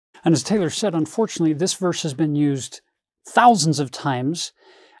And as Taylor said, unfortunately, this verse has been used thousands of times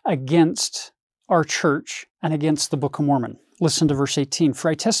against our church and against the Book of Mormon. Listen to verse 18.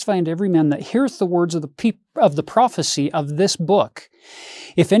 For I testify unto every man that heareth the words of the prophecy of this book.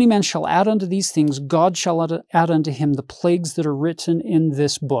 If any man shall add unto these things, God shall add unto him the plagues that are written in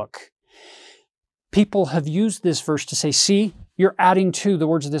this book. People have used this verse to say, see, you're adding to the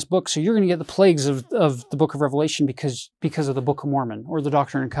words of this book, so you're going to get the plagues of the book of Revelation because of the Book of Mormon or the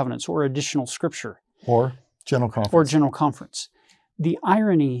Doctrine and Covenants or additional scripture. Or General Conference. The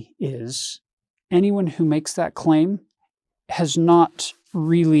irony is anyone who makes that claim has not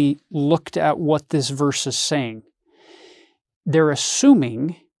really looked at what this verse is saying. They're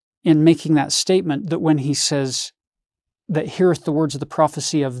assuming in making that statement that when he says that heareth the words of the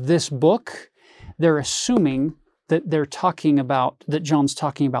prophecy of this book, they're assuming that that John's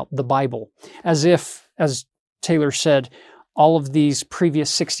talking about the Bible. As if, as Taylor said, all of these previous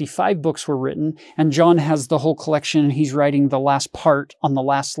 65 books were written, and John has the whole collection, and he's writing the last part on the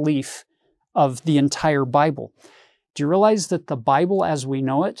last leaf of the entire Bible. Do you realize that the Bible as we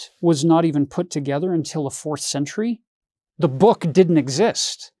know it was not even put together until the 4th century? The book didn't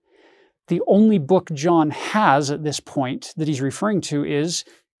exist. The only book John has at this point that he's referring to is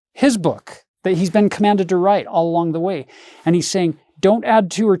his book that he's been commanded to write all along the way. And he's saying, don't add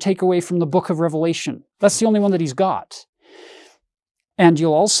to or take away from the book of Revelation. That's the only one that he's got. And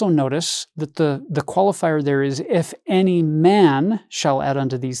you'll also notice that the qualifier there is, if any man shall add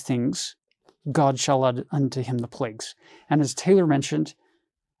unto these things, God shall add unto him the plagues. And as Taylor mentioned,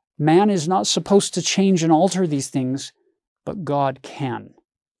 man is not supposed to change and alter these things, but God can.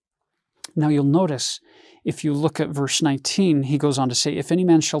 Now you'll notice, if you look at verse 19, he goes on to say, if any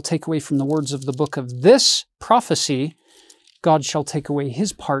man shall take away from the words of the book of this prophecy, God shall take away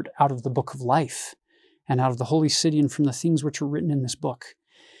his part out of the book of life, and out of the holy city, and from the things which are written in this book.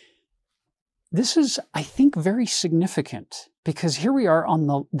 This is, I think, very significant, because here we are on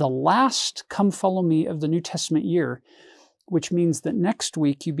the last Come Follow Me of the New Testament year, which means that next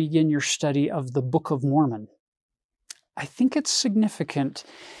week you begin your study of the Book of Mormon. I think it's significant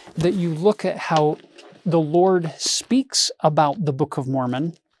that you look at how the Lord speaks about the Book of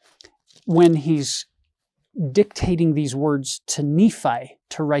Mormon when he's dictating these words to Nephi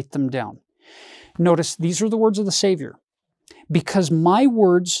to write them down. Notice, these are the words of the Savior. Because my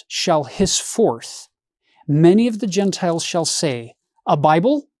words shall hiss forth, many of the Gentiles shall say, a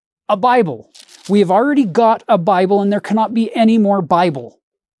Bible? A Bible. We have already got a Bible, and there cannot be any more Bible.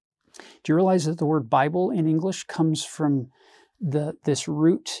 Do you realize that the word Bible in English comes from this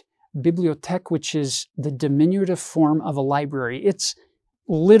root bibliothèque, which is the diminutive form of a library? It's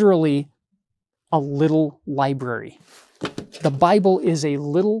literally a little library. The Bible is a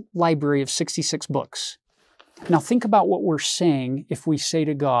little library of 66 books. Now think about what we're saying if we say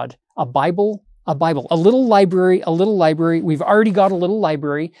to God, a Bible, a Bible, a little library, a little library. We've already got a little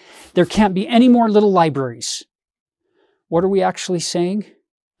library. There can't be any more little libraries. What are we actually saying?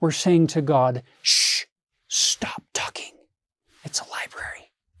 We're saying to God, shh, stop talking. It's a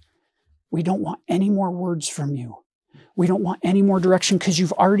library. We don't want any more words from you. We don't want any more direction because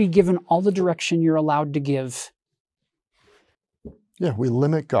you've already given all the direction you're allowed to give. Yeah, we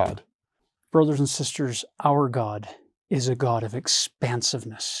limit God. Brothers and sisters, our God is a God of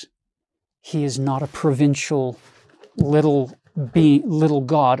expansiveness. He is not a provincial little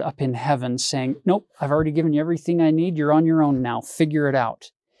God up in heaven saying, nope, I've already given you everything I need. You're on your own now. Figure it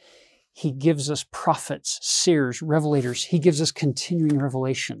out. He gives us prophets, seers, revelators. He gives us continuing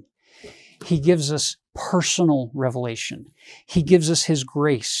revelation. He gives us personal revelation. He gives us His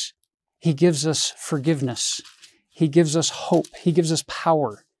grace. He gives us forgiveness. He gives us hope. He gives us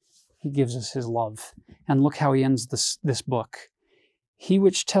power. He gives us His love. And look how he ends this book. He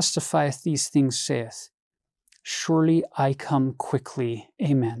which testifieth these things saith, surely I come quickly.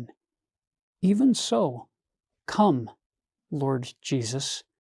 Amen. Even so, come, Lord Jesus.